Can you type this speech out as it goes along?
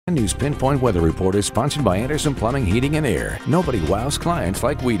10 News Pinpoint Weather Report is sponsored by Anderson Plumbing, Heating and Air. Nobody wows clients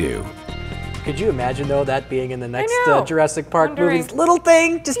like we do. Could you imagine, though, that being in the next Jurassic Park Wondering. movies? Little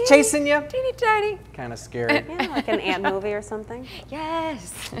thing just chasing you? Teeny tiny. Kind of scary. Yeah, like an ant movie or something.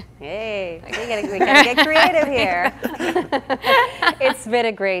 Yes. Hey, we gotta get creative here. It's been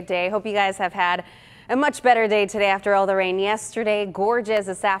a great day. Hope you guys have had a much better day today after all the rain yesterday. Gorgeous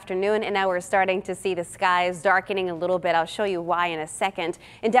this afternoon, and now we're starting to see the skies darkening a little bit. I'll show you why in a second.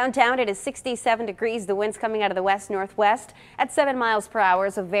 In downtown, it is 67 degrees. The wind's coming out of the west-northwest at 7 miles per hour,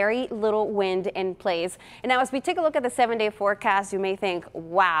 so very little wind in place. And now as we take a look at the 7-day forecast, you may think,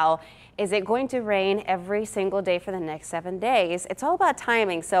 wow, is it going to rain every single day for the next 7 days? It's all about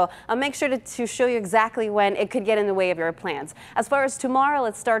timing, so I'll make sure to show you exactly when it could get in the way of your plans. As far as tomorrow,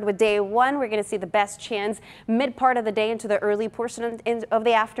 let's start with day one. We're going to see the best chance mid part of the day into the early portion of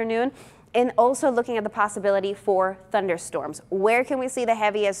the afternoon. And also looking at the possibility for thunderstorms. Where can we see the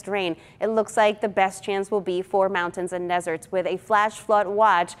heaviest rain? It looks like the best chance will be for mountains and deserts with a flash flood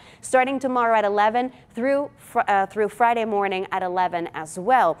watch starting tomorrow at 11 through Friday morning at 11 as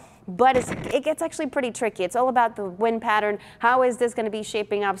well. But it gets actually pretty tricky. It's all about the wind pattern. How is this going to be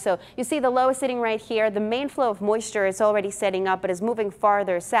shaping up? So you see the low is sitting right here. The main flow of moisture is already setting up, but is moving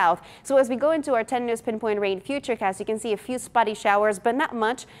farther south. So as we go into our 10 News Pinpoint rain futurecast, you can see a few spotty showers, but not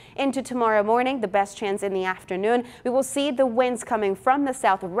much into tomorrow morning. The best chance in the afternoon. We will see the winds coming from the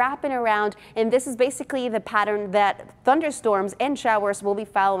south wrapping around, and this is basically the pattern that thunderstorms and showers will be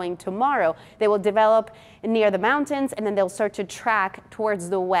following tomorrow. They will develop near the mountains, and then they'll start to track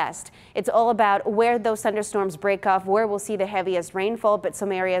towards the west. It's all about where those thunderstorms break off, where we'll see the heaviest rainfall, but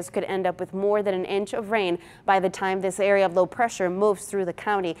some areas could end up with more than an inch of rain by the time this area of low pressure moves through the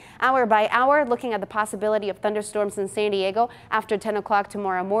county. Hour by hour, looking at the possibility of thunderstorms in San Diego after 10 o'clock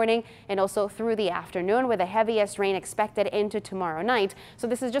tomorrow morning and also through the afternoon, with the heaviest rain expected into tomorrow night. So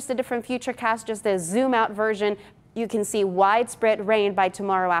this is just a different futurecast, just a zoom out version. You can see widespread rain by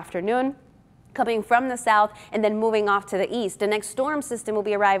tomorrow afternoon, coming from the south and then moving off to the east. The next storm system will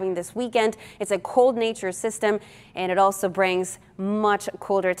be arriving this weekend. It's a cold nature system, and it also brings much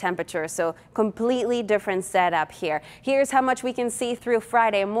colder temperatures, so completely different setup here. Here's how much we can see through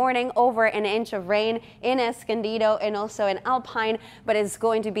Friday morning. Over an inch of rain in Escondido and also in Alpine, but it's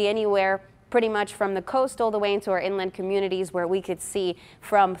going to be anywhere pretty much from the coast all the way into our inland communities, where we could see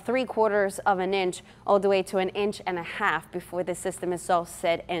from 3/4 of an inch all the way to 1.5 inches before the system is all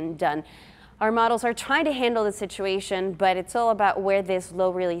said and done. Our models are trying to handle the situation, but it's all about where this low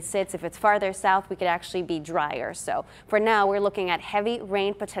really sits. If it's farther south, we could actually be drier. So for now, we're looking at heavy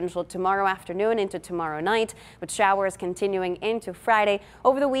rain potential tomorrow afternoon into tomorrow night, with showers continuing into Friday.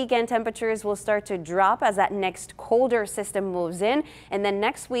 Over the weekend, temperatures will start to drop as that next colder system moves in. And then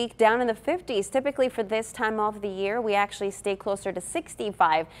next week, down in the 50s. Typically for this time of the year, we actually stay closer to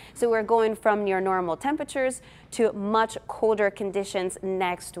 65. So we're going from near normal temperatures to much colder conditions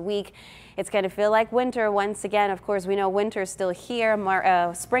next week. It's going to feel like winter once again. Of course, we know winter is still here.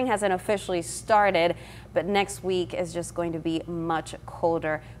 Spring hasn't officially started, but next week is just going to be much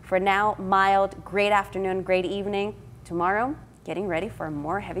colder. For now, mild, great afternoon, great evening. Tomorrow, getting ready for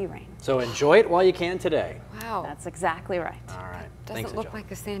more heavy rain. So enjoy it while you can today. Wow. That's exactly right. All right. Doesn't look like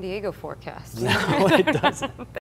the San Diego forecast. No, it doesn't.